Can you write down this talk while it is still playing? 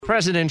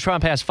President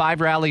Trump has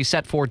 5 rallies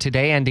set for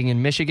today, ending in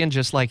Michigan,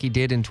 just like he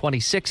did in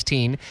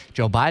 2016.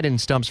 Joe Biden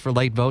stumps for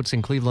late votes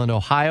in Cleveland,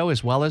 Ohio,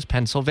 as well as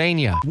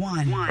Pennsylvania.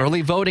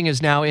 Early voting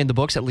is now in the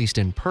books, at least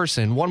in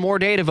person. One more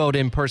day to vote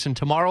in person.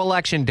 Tomorrow,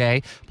 Election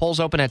Day. Polls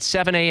open at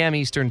 7 a.m.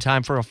 Eastern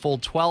Time for a full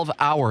 12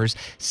 hours.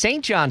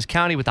 St. Johns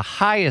County with the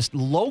highest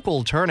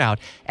local turnout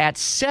at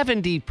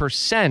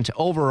 70%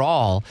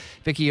 overall.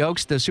 Vicki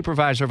Oakes, the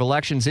supervisor of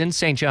elections in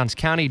St. Johns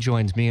County,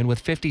 joins me. And with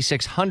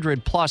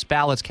 5,600 plus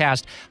ballots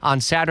cast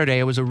on Saturday,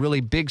 it was a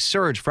really big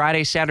surge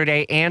Friday,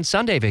 Saturday, and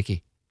Sunday,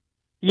 Vicki.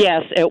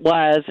 Yes, it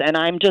was, and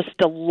I'm just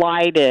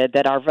delighted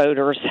that our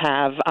voters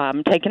have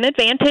taken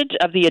advantage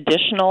of the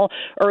additional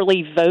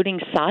early voting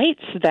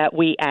sites that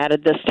we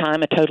added this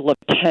time, a total of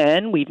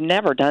 10. We've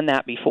never done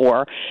that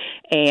before,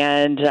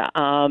 and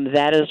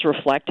that is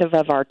reflective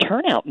of our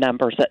turnout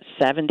numbers at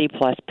 70+%,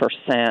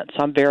 so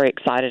I'm very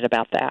excited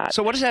about that.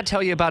 So what does that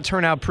tell you about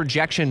turnout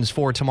projections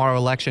for tomorrow,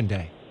 Election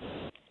Day?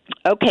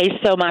 Okay,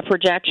 so my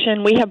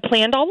projection, we have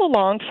planned all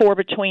along for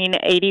between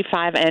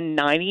 85 and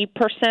 90%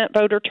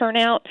 voter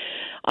turnout.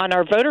 On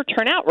our voter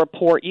turnout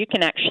report, you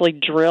can actually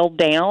drill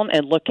down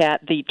and look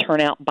at the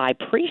turnout by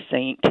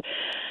precinct.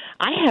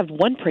 I have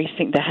one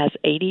precinct that has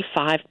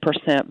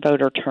 85%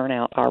 voter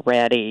turnout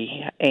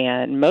already,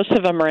 and most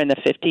of them are in the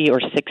 50 or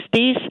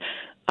 60s.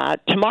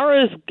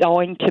 Tomorrow is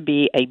going to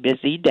be a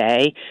busy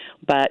day,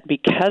 but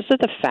because of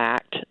the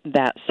fact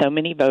that so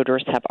many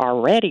voters have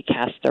already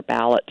cast their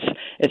ballots,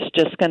 it's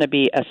just going to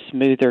be a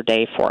smoother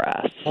day for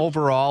us.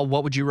 Overall,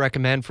 what would you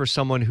recommend for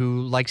someone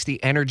who likes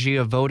the energy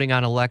of voting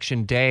on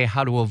Election Day?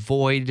 How to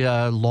avoid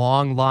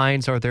long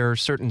lines? Are there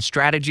certain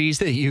strategies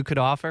that you could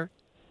offer?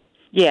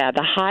 Yeah,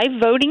 the high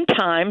voting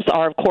times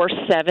are, of course,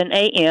 7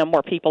 a.m.,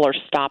 where people are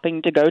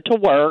stopping to go to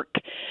work.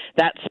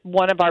 That's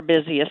one of our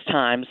busiest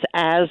times,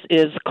 as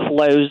is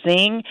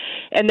closing.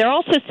 And there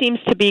also seems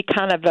to be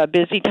kind of a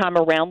busy time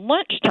around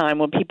lunchtime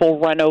when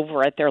people run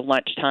over at their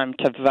lunchtime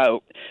to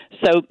vote.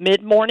 So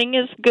mid-morning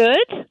is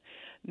good.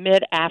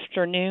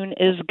 Mid-afternoon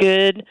is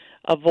good.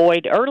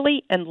 Avoid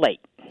early and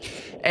late.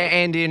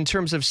 And in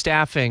terms of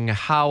staffing,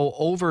 how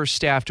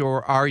overstaffed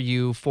are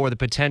you for the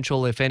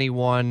potential if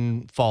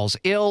anyone falls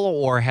ill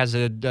or has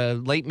a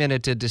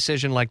late-minute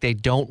decision like they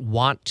don't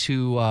want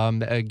to,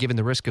 given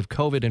the risk of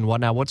COVID and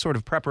whatnot? What sort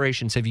of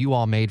preparations have you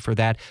all made for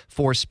that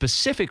for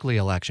specifically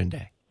Election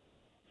Day?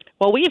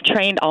 Well, we have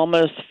trained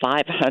almost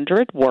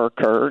 500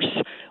 workers.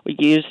 We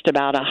used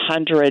about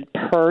 100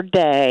 per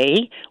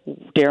day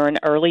during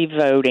early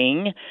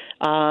voting.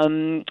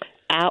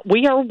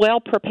 We are well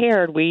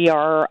prepared. We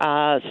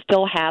are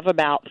still have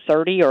about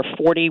 30 or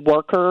 40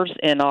 workers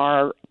in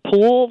our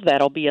pool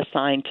that'll be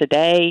assigned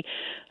today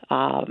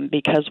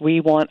because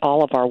we want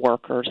all of our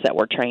workers that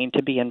were trained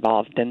to be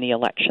involved in the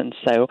election.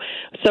 So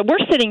we're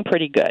sitting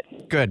pretty good.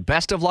 Good.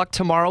 Best of luck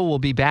tomorrow. We'll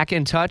be back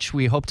in touch.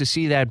 We hope to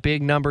see that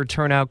big number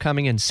turnout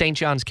coming in St.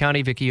 Johns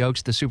County. Vicki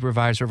Oakes, the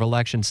supervisor of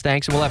elections.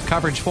 Thanks, and we'll have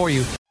coverage for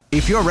you.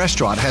 If your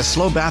restaurant has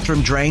slow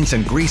bathroom drains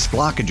and grease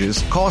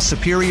blockages, call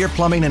Superior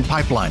Plumbing and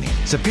Pipelining.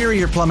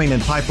 Superior Plumbing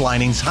and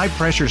Pipelining's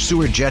high-pressure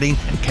sewer jetting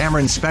and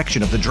camera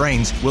inspection of the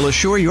drains will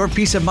assure your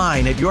peace of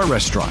mind at your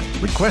restaurant.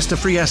 Request a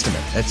free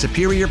estimate at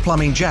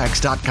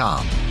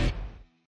SuperiorPlumbingJacks.com.